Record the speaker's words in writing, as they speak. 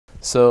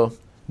So,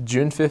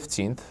 June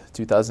 15th,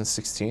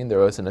 2016, there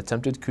was an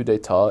attempted coup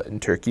d'etat in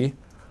Turkey.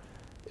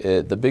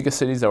 The biggest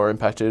cities that were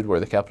impacted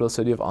were the capital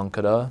city of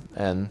Ankara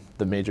and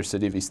the major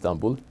city of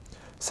Istanbul.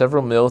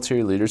 Several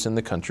military leaders in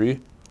the country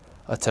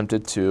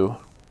attempted to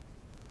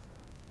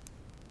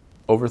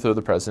overthrow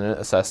the president,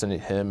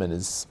 assassinate him and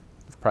his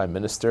prime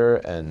minister,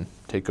 and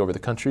take over the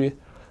country.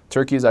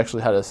 Turkey has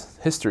actually had a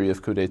history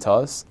of coup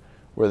d'etats,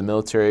 where the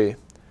military,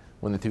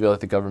 when they feel like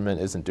the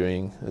government isn't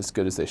doing as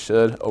good as they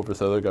should,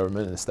 overthrow the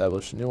government and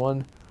establish a new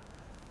one.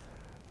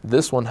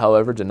 This one,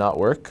 however, did not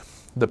work.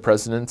 The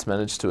president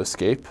managed to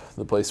escape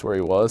the place where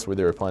he was, where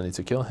they were planning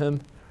to kill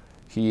him.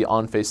 He,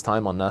 on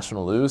FaceTime on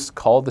national news,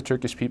 called the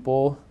Turkish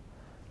people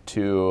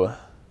to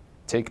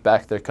take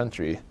back their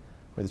country,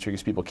 where the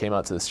Turkish people came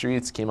out to the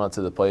streets, came out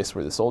to the place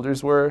where the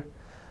soldiers were,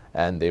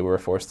 and they were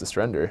forced to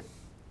surrender.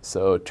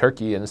 So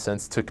Turkey, in a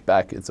sense, took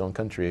back its own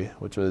country,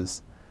 which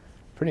was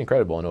pretty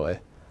incredible in a way.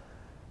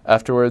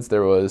 Afterwards,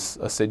 there was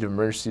a state of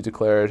emergency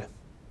declared,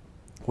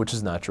 which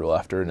is natural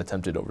after an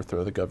attempted overthrow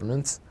of the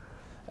government.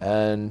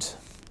 And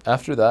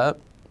after that,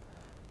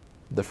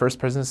 the First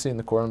Presidency and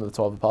the Quorum of the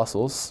 12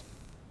 Apostles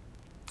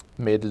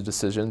made a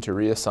decision to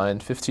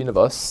reassign 15 of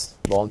us,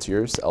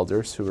 volunteers,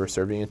 elders, who were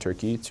serving in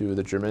Turkey to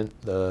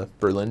the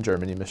Berlin,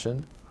 Germany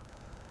mission,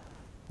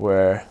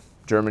 where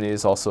Germany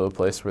is also a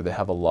place where they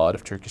have a lot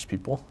of Turkish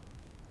people.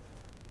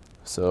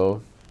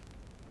 So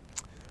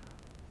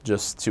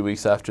just 2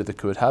 weeks after the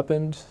coup had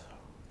happened,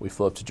 we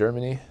flew up to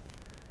Germany.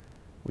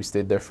 We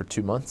stayed there for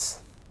 2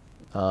 months.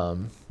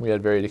 We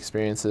had varied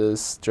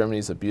experiences. Germany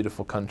is a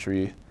beautiful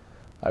country.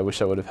 I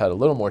wish I would have had a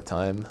little more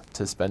time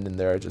to spend in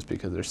there just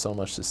because there's so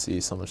much to see,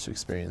 so much to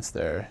experience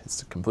there.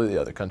 It's a completely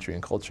other country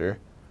and culture.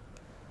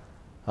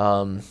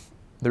 The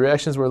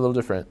reactions were a little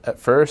different. At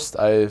first,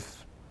 I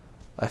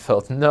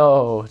felt,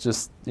 no,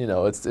 just,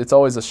 it's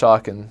always a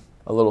shock and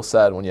a little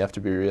sad when you have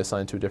to be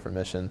reassigned to a different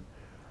mission.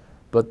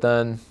 But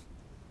then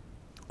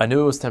I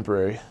knew it was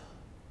temporary.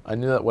 I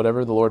knew that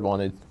whatever the Lord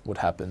wanted would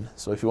happen.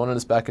 So if He wanted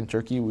us back in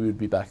Turkey, we would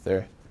be back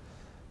there.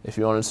 If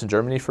He wanted us in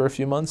Germany for a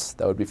few months,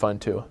 that would be fine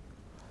too.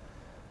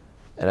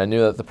 And I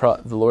knew that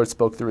the Lord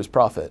spoke through His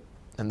prophet,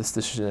 and this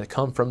decision had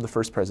come from the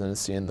First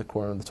Presidency and the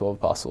Quorum of the 12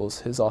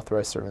 Apostles, His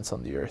authorized servants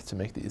on the earth, to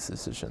make these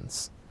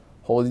decisions,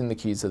 holding the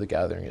keys of the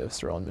gathering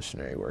gifts around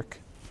missionary work.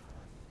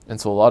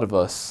 And so a lot of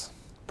us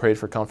prayed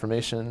for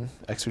confirmation,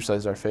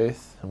 exercised our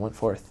faith, and went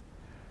forth.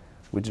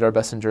 We did our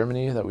best in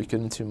Germany that we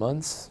could in 2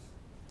 months,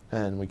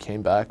 and we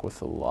came back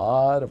with a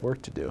lot of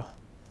work to do.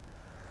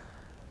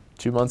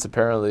 2 months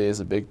apparently is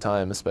a big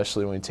time,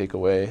 especially when you take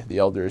away the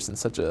elders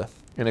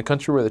in a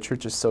country where the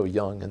church is so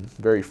young and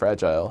very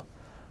fragile.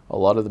 A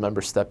lot of the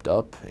members stepped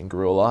up and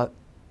grew a lot.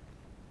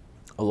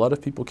 A lot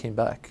of people came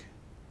back,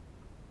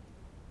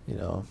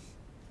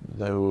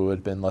 who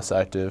had been less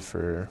active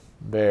for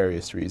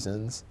various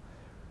reasons,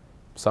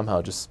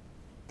 somehow just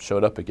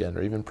showed up again,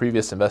 or even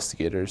previous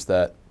investigators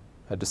that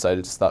had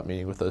decided to stop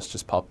meeting with us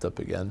just popped up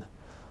again.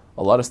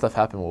 A lot of stuff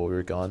happened while we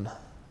were gone.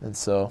 And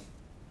so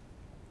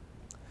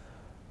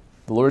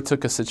the Lord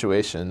took a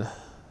situation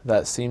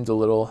that seemed a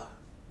little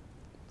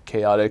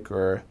chaotic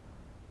or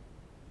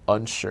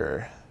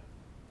unsure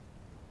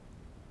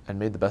and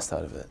made the best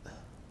out of it.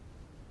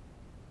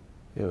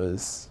 It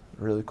was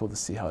really cool to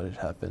see how it had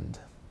happened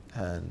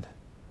and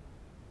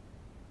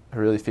a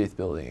really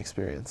faith-building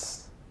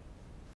experience.